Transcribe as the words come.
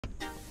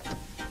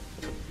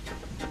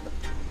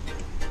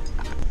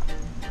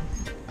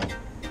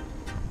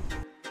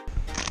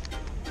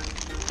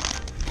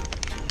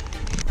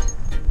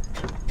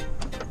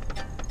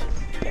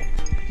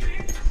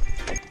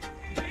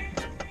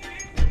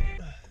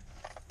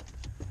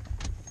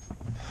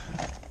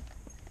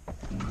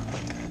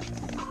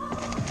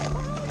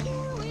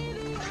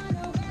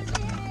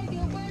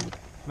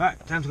Right,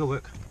 time to go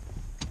work.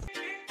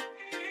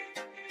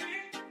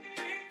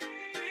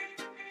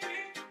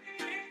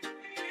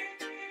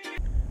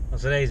 Well,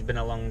 today's been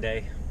a long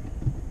day.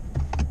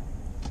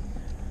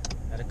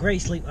 I had a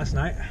great sleep last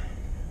night,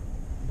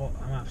 but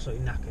I'm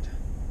absolutely knackered.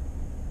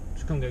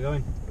 Just couldn't get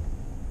going.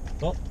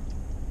 But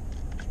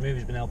this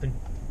movie's been helping.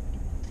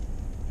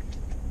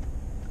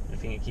 I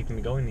think it's keeping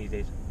me going these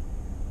days.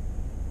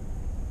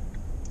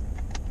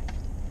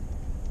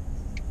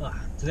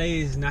 Today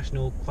is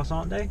National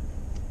Croissant Day.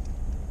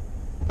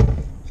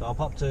 So I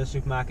popped to the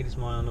supermarket this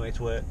morning on the way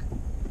to work.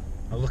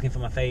 I was looking for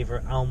my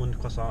favourite almond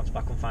croissants, but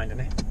I couldn't find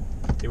any.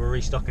 They were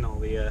restocking all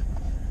the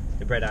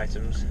bread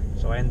items,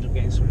 so I ended up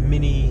getting some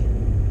mini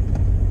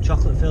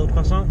chocolate-filled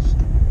croissants,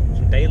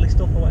 some daily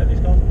stuff or whatever it's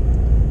called.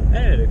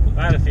 Anyway,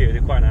 I had a few,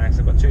 they're quite nice.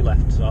 I've got 2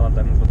 left, so I'll have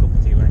them with a cup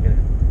of tea when I get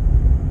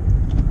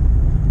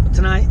in. But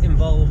tonight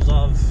involves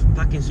of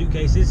packing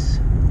suitcases.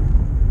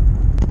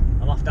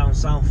 I'm off down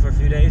south for a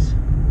few days,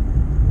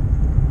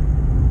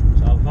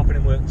 so I'll be popping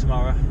in work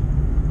tomorrow.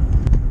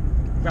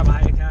 Grab a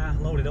hire car,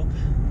 load it up,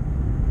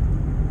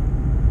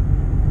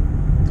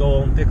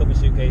 go home, pick up my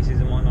suitcases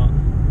and whatnot,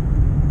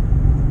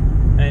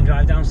 and then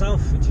drive down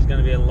south, which is going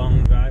to be a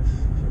long drive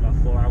for about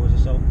 4 hours or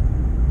so.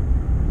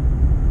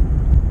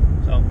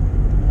 So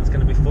that's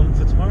going to be fun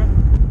for tomorrow.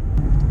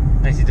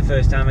 This is the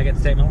first time I get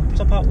to take my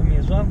laptop out with me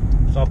as well,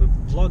 so I'll be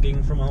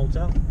vlogging from a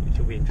hotel, which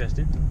will be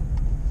interesting.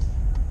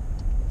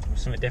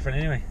 Something different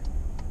anyway.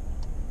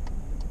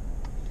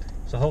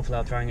 So hopefully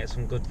I'll try and get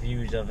some good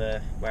views of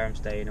where I'm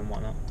staying and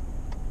whatnot.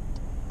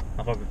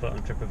 I'll probably put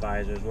on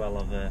TripAdvisor as well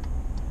of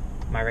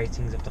my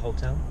ratings of the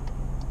hotel.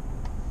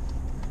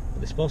 But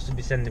they're supposed to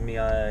be sending me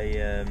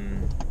a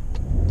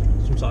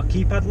some sort of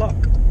keypad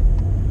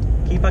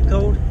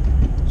code.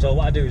 So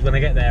what I do is when I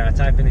get there, I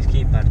type in this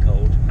keypad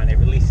code and it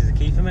releases a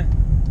key for me.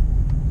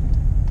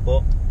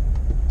 But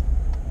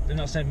they've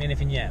not sent me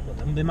anything yet.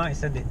 But they might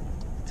send it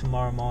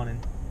tomorrow morning.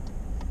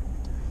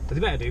 But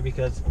they better do,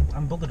 because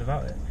I'm buggered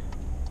without it.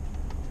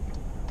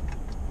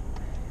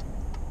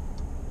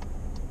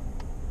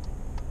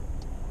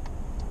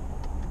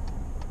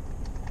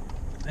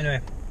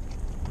 Anyway,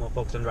 more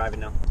focused on driving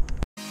now.